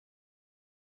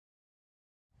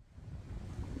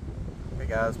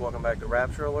guys, welcome back to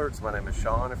Rapture Alerts. My name is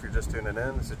Sean. If you're just tuning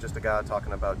in, this is just a guy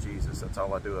talking about Jesus. That's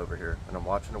all I do over here. And I'm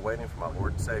watching and waiting for my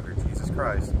Lord and Savior, Jesus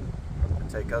Christ, to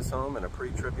take us home in a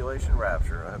pre-tribulation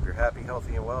rapture. I hope you're happy,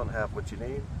 healthy, and well, and have what you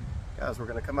need. Guys, we're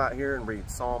going to come out here and read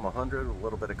Psalm 100, a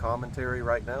little bit of commentary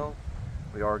right now.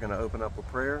 We are going to open up with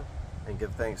prayer and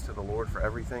give thanks to the Lord for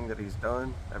everything that He's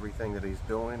done, everything that He's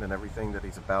doing, and everything that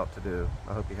He's about to do.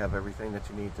 I hope you have everything that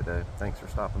you need today. Thanks for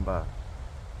stopping by.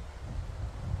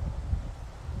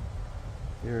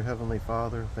 Dear Heavenly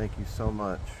Father, thank you so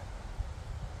much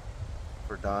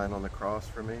for dying on the cross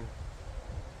for me.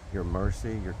 Your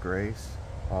mercy, your grace,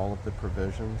 all of the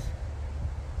provisions,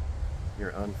 your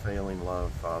unfailing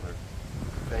love, Father.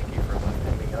 Thank you for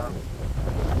lifting me up.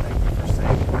 Thank you for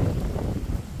saving me.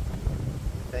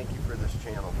 Thank you for this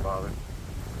channel, Father.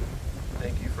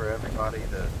 Thank you for everybody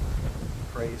that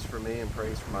prays for me and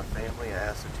prays for my family. I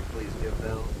ask that you please give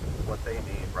them what they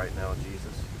need right now,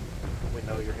 Jesus. We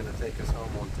know you're going to take us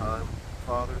home on time,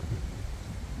 Father,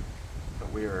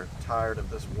 but we are tired of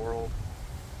this world.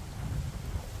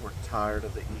 We're tired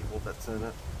of the evil that's in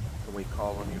it, and we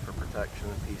call on you for protection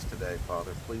and peace today,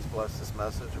 Father. Please bless this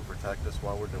message and protect us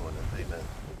while we're doing it. Amen.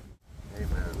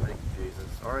 Amen. Thank you, Jesus.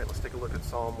 All right, let's take a look at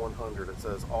Psalm 100. It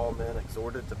says, all men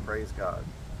exhorted to praise God.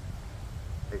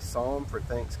 A psalm for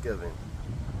thanksgiving.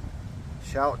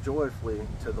 Shout joyfully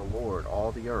to the Lord,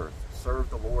 all the earth.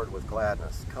 Serve the Lord with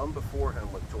gladness. Come before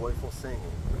him with joyful singing.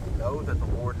 Know that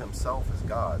the Lord himself is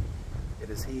God.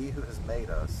 It is he who has made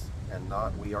us, and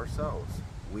not we ourselves.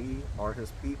 We are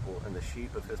his people and the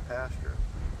sheep of his pasture.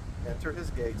 Enter his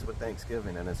gates with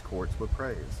thanksgiving and his courts with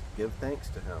praise. Give thanks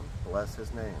to him. Bless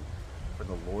his name. For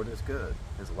the Lord is good.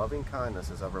 His loving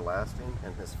kindness is everlasting,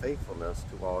 and his faithfulness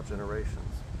to all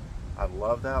generations. I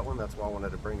love that one. That's why I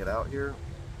wanted to bring it out here.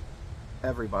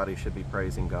 Everybody should be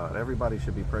praising God. Everybody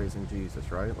should be praising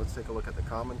Jesus, right? Let's take a look at the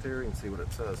commentary and see what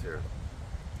it says here.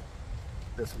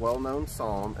 This well-known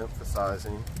psalm,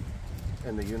 emphasizing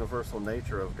in the universal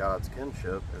nature of God's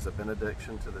kinship, is a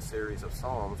benediction to the series of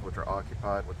psalms which are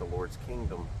occupied with the Lord's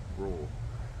kingdom rule.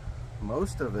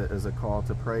 Most of it is a call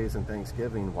to praise and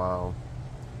thanksgiving, while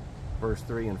verse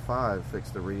 3 and 5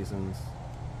 fix the reasons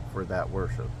for that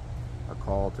worship. A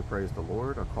call to praise the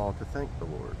Lord, a call to thank the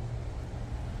Lord.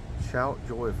 Shout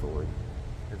joyfully.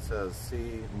 It says,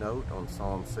 see note on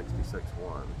Psalm 66:1.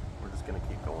 We're just going to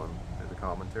keep going through the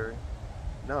commentary.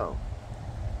 No.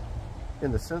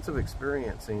 In the sense of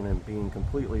experiencing and being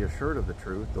completely assured of the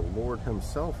truth, the Lord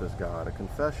himself is God, a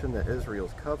confession that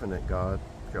Israel's covenant God,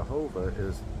 Jehovah,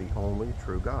 is the only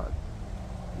true God.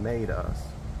 Made us.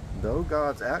 Though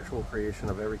God's actual creation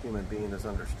of every human being is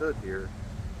understood here,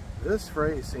 this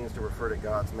phrase seems to refer to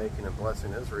God's making and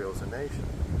blessing Israel as a nation.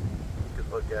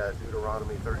 Look at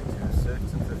Deuteronomy 32:6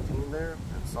 and 15 there,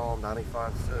 and Psalm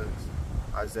 95:6,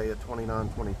 Isaiah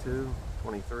 29:22,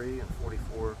 23, and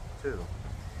 44:2.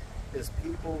 His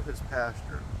people, his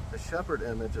pasture. The shepherd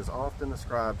image is often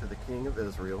ascribed to the King of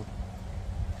Israel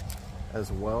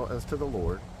as well as to the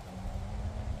Lord.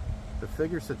 The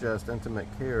figure suggests intimate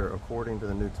care. According to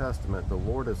the New Testament, the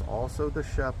Lord is also the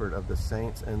shepherd of the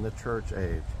saints in the church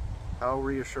age. How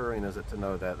reassuring is it to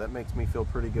know that? That makes me feel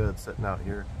pretty good sitting out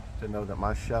here, to know that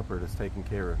my shepherd is taking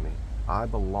care of me. I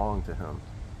belong to him.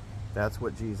 That's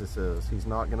what Jesus is. He's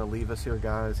not going to leave us here,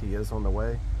 guys. He is on the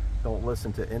way. Don't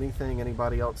listen to anything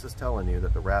anybody else is telling you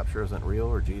that the rapture isn't real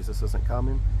or Jesus isn't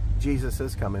coming. Jesus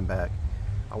is coming back.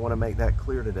 I want to make that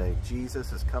clear today.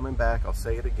 Jesus is coming back. I'll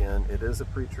say it again. It is a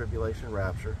pre-tribulation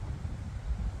rapture.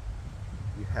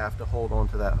 You have to hold on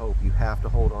to that hope. You have to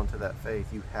hold on to that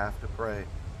faith. You have to pray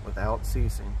without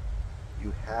ceasing.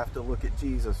 You have to look at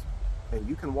Jesus. And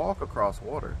you can walk across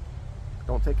water.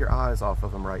 Don't take your eyes off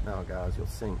of him right now, guys. You'll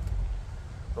sink.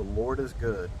 The Lord is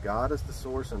good. God is the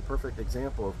source and perfect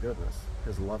example of goodness,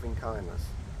 his loving kindness.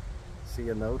 See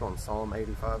a note on Psalm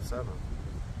 85:7.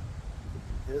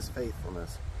 His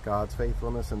faithfulness, God's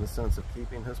faithfulness in the sense of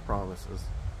keeping his promises.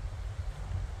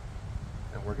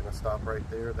 And we're going to stop right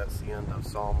there. That's the end of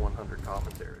Psalm 100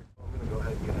 commentary. I'm going to go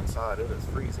ahead and get inside. It is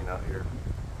freezing out here.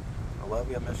 I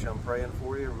love you, I miss you, I'm praying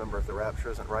for you. Remember, if the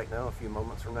rapture isn't right now, a few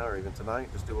moments from now, or even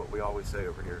tonight, just do what we always say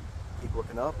over here. Keep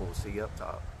looking up, and we'll see you up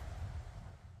top.